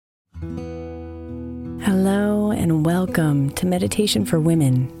Hello and welcome to Meditation for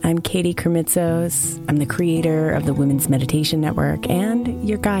Women. I'm Katie Kremitzos. I'm the creator of the Women's Meditation Network and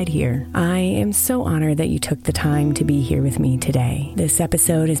your guide here. I am so honored that you took the time to be here with me today. This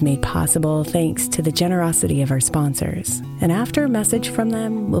episode is made possible thanks to the generosity of our sponsors. And after a message from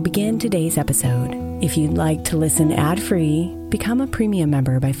them, we'll begin today's episode. If you'd like to listen ad-free, become a premium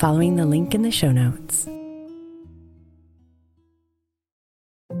member by following the link in the show notes.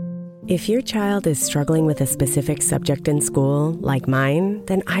 If your child is struggling with a specific subject in school, like mine,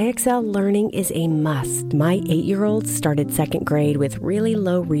 then IXL Learning is a must. My 8-year-old started second grade with really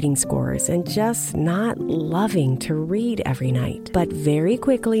low reading scores and just not loving to read every night. But very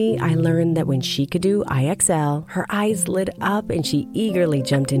quickly, I learned that when she could do IXL, her eyes lit up and she eagerly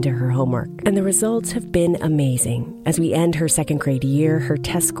jumped into her homework. And the results have been amazing. As we end her second grade year, her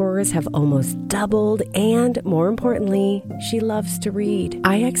test scores have almost doubled, and more importantly, she loves to read.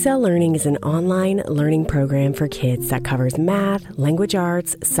 IXL Learning is an online learning program for kids that covers math, language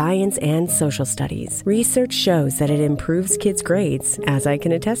arts, science, and social studies. Research shows that it improves kids' grades, as I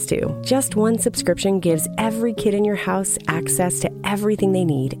can attest to. Just one subscription gives every kid in your house access to everything they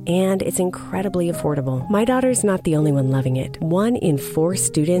need, and it's incredibly affordable. My daughter's not the only one loving it. 1 in 4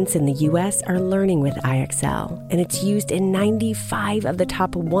 students in the U.S. are learning with IXL, and it's used in 95 of the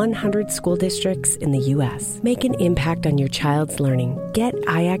top 100 school districts in the U.S. Make an impact on your child's learning. Get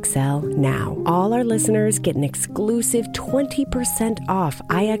IXL now. All our listeners get an exclusive 20% off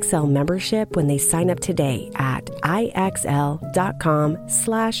IXL membership when they sign up today at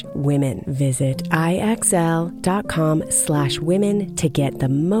IXL.com/women. Visit IXL.com/women to get the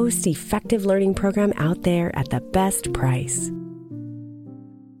most effective learning program out there at the best price.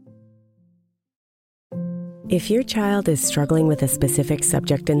 If your child is struggling with a specific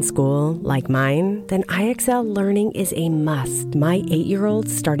subject in school, like mine, then IXL Learning is a must. My 8-year-old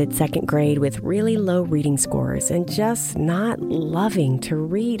started second grade with really low reading scores and just not loving to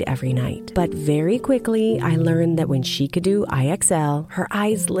read every night. But very quickly, I learned that when she could do IXL, her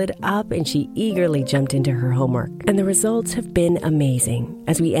eyes lit up and she eagerly jumped into her homework. And the results have been amazing.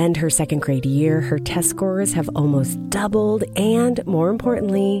 As we end her second grade year, her test scores have almost doubled, and more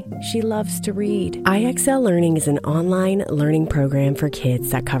importantly, she loves to read. IXL Learning is an online learning program for kids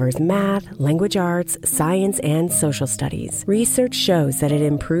that covers math, language arts, science, and social studies. Research shows that it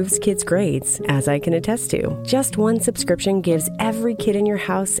improves kids' grades, as I can attest to. Just one subscription gives every kid in your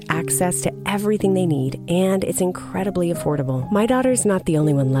house access to everything they need, and it's incredibly affordable. My daughter's not the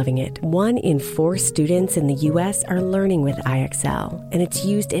only one loving it. 1 in 4 students in the U.S. are learning with IXL, and it's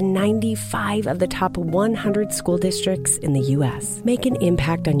used in 95 of the top 100 school districts in the U.S. Make an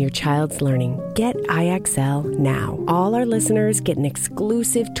impact on your child's learning. Get IXL now. All our listeners get an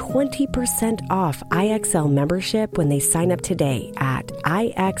exclusive 20% off IXL membership when they sign up today at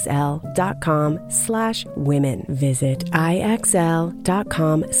IXL.com/women. Visit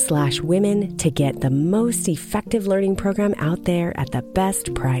IXL.com/women to get the most effective learning program out there at the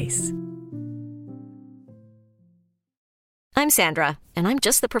best price. I'm Sandra, and I'm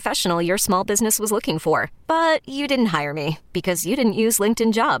just the professional your small business was looking for. But you didn't hire me because you didn't use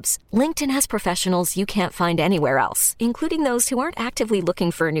LinkedIn Jobs. LinkedIn has professionals you can't find anywhere else, including those who aren't actively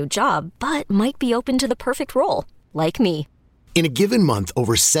looking for a new job, but might be open to the perfect role, like me. In a given month,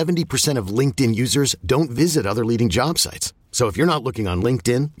 over 70% of LinkedIn users don't visit other leading job sites. So if you're not looking on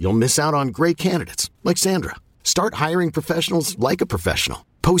LinkedIn, you'll miss out on great candidates, like Sandra. Start hiring professionals like a professional.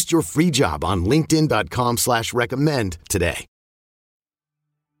 Post your free job on linkedin.com/recommend today.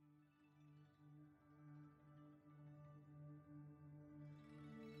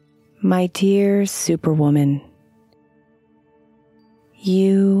 My dear Superwoman,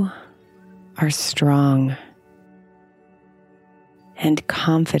 you are strong and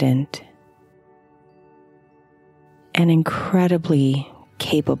confident and incredibly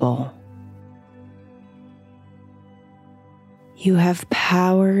capable. You have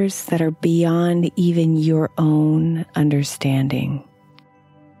powers that are beyond even your own understanding.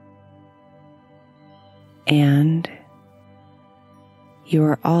 And you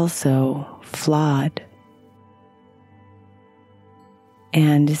are also flawed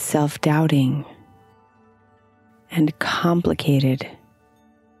and self-doubting and complicated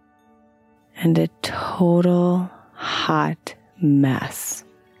and a total hot mess.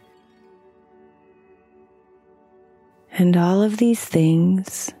 And all of these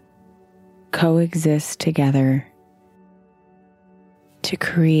things coexist together to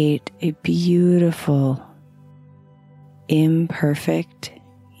create a beautiful, imperfect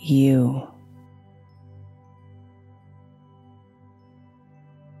you.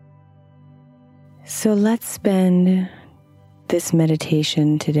 So let's spend this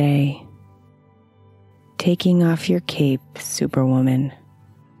meditation today taking off your cape, Superwoman,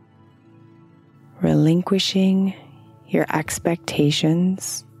 relinquishing your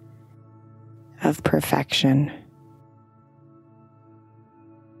expectations of perfection,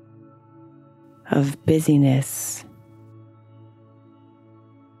 of busyness,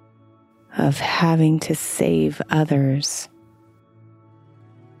 of having to save others,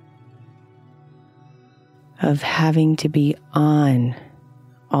 of having to be on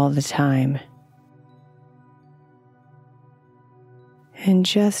all the time. And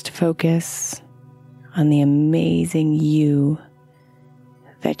just focus on the amazing you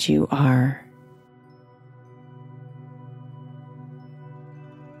that you are.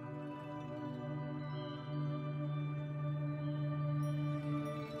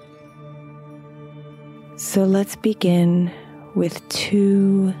 So let's begin with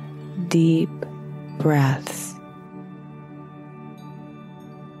 2 deep breaths.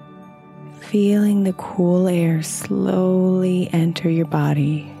 Feeling the cool air slowly enter your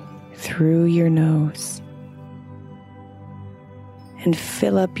body through your nose and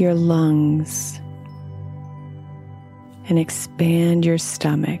fill up your lungs and expand your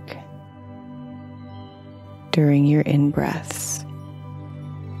stomach during your in-breaths.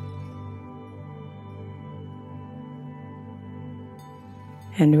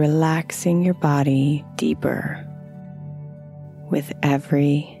 And relaxing your body deeper with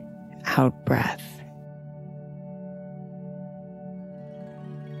every out-breath.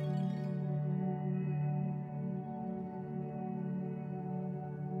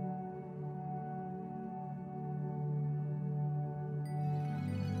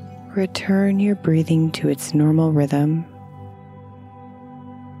 Return your breathing to its normal rhythm,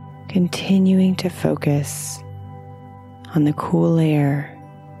 continuing to focus on the cool air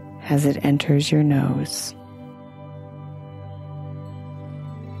as it enters your nose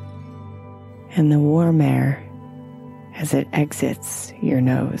and the warm air as it exits your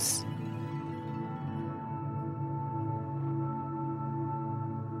nose.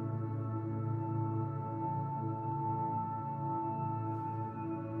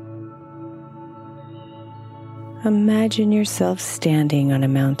 Imagine yourself standing on a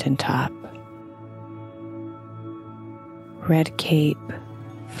mountaintop. Red cape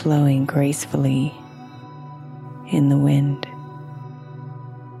flowing gracefully in the wind.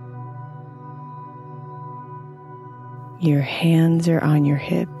 Your hands are on your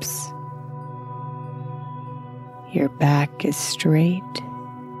hips. Your back is straight.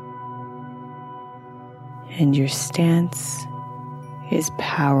 And your stance is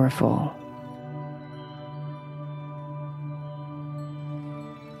powerful.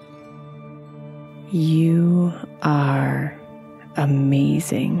 You are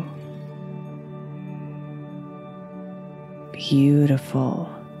amazing, beautiful,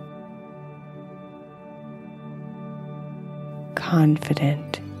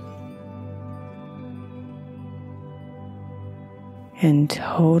 confident, and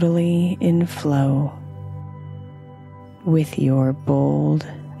totally in flow with your bold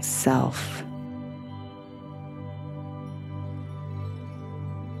self.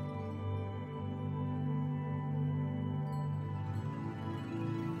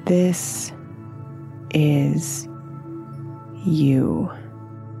 This is you.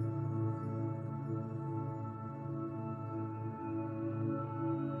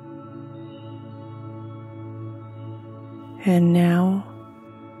 And now,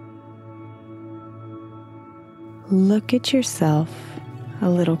 look at yourself a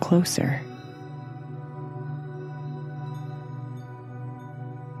little closer.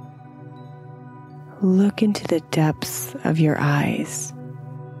 Look into the depths of your eyes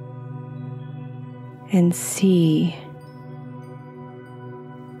and see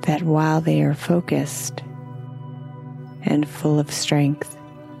that while they are focused and full of strength,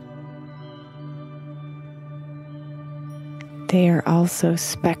 they are also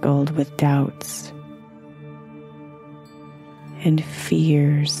speckled with doubts and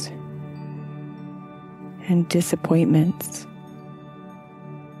fears and disappointments.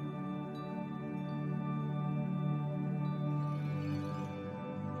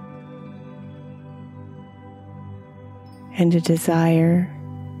 And a desire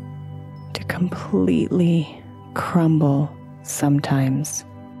to completely crumble sometimes.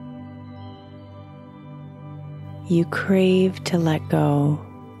 You crave to let go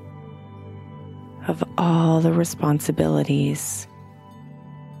of all the responsibilities,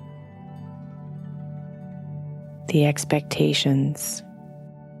 the expectations,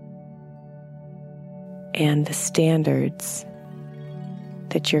 and the standards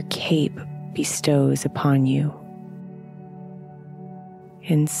that your cape bestows upon you,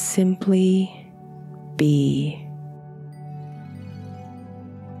 and simply be.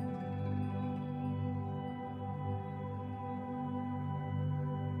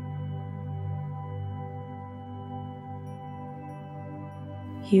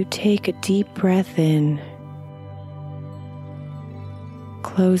 You take a deep breath in,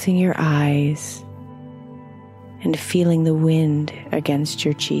 closing your eyes and feeling the wind against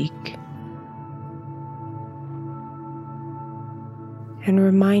your cheek. And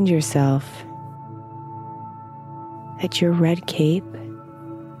remind yourself that your red cape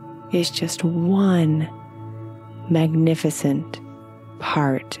is just one magnificent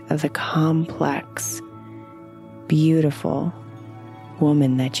part of the complex, beautiful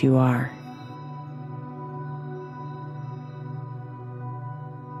woman that you are.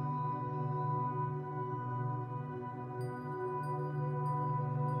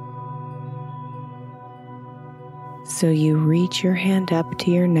 So you reach your hand up to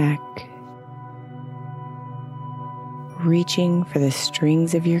your neck, reaching for the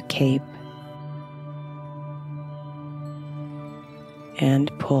strings of your cape,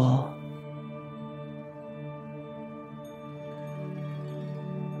 and pull.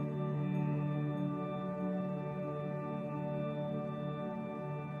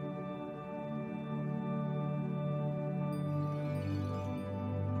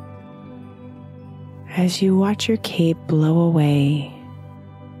 As you watch your cape blow away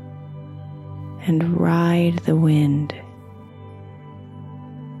and ride the wind,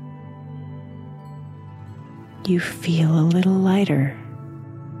 you feel a little lighter,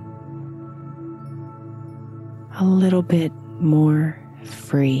 a little bit more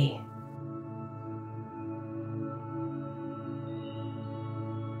free.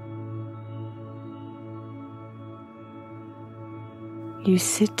 You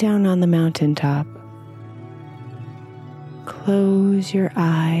sit down on the mountaintop. Close your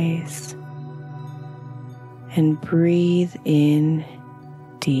eyes and breathe in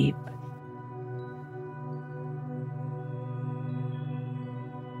deep.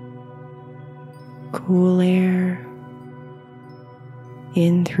 Cool air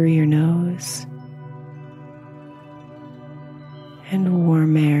in through your nose and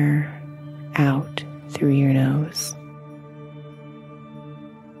warm air out through your nose.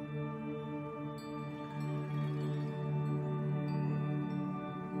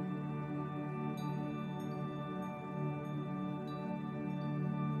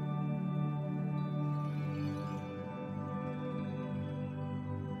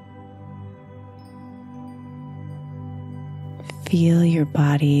 Feel your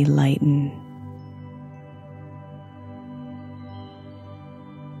body lighten.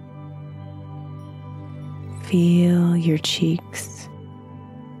 Feel your cheeks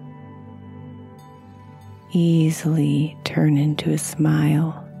easily turn into a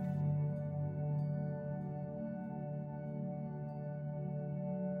smile.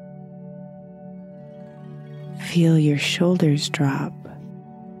 Feel your shoulders drop,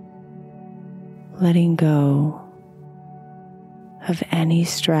 letting go of any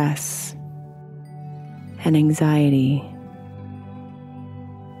stress and anxiety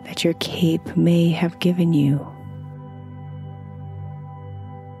that your cape may have given you.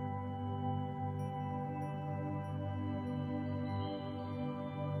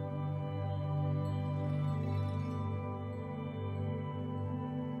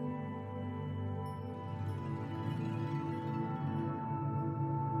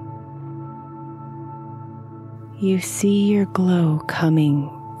 You see your glow coming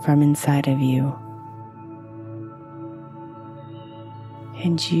from inside of you,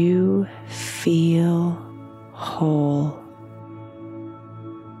 and you feel whole.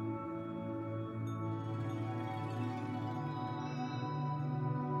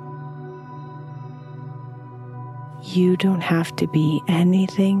 You don't have to be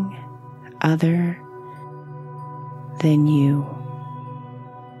anything other than you.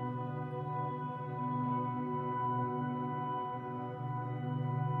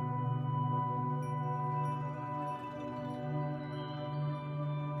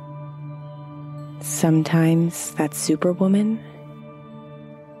 Sometimes that's Superwoman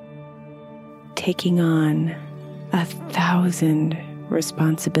taking on 1,000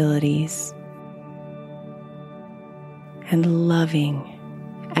 responsibilities and loving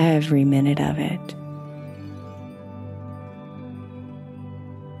every minute of it.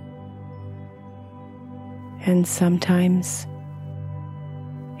 And sometimes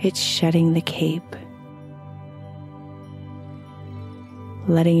it's shedding the cape,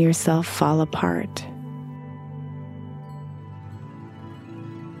 letting yourself fall apart,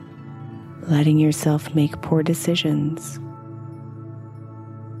 letting yourself make poor decisions,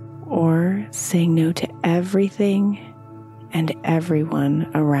 or saying no to everything and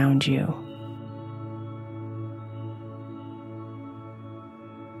everyone around you.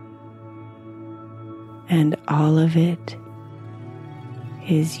 And all of it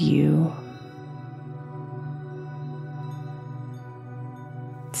is you.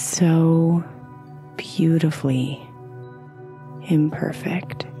 So beautifully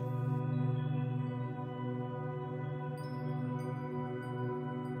imperfect.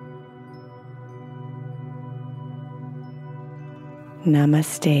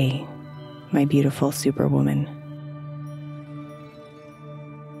 Namaste, my beautiful superwoman.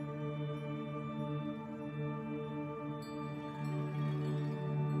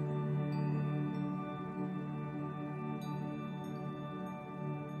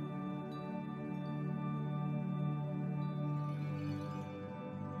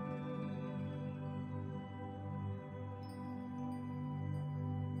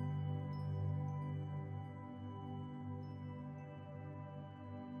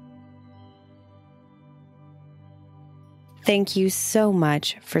 Thank you so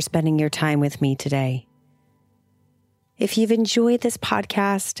much for spending your time with me today. If you've enjoyed this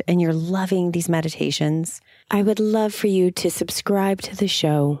podcast and you're loving these meditations, I would love for you to subscribe to the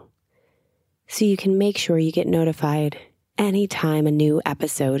show so you can make sure you get notified anytime a new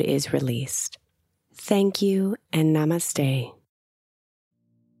episode is released. Thank you and namaste.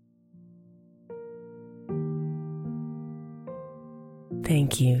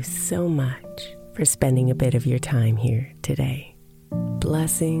 Thank you so much for spending a bit of your time here today.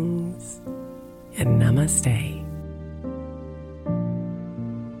 Blessings and namaste.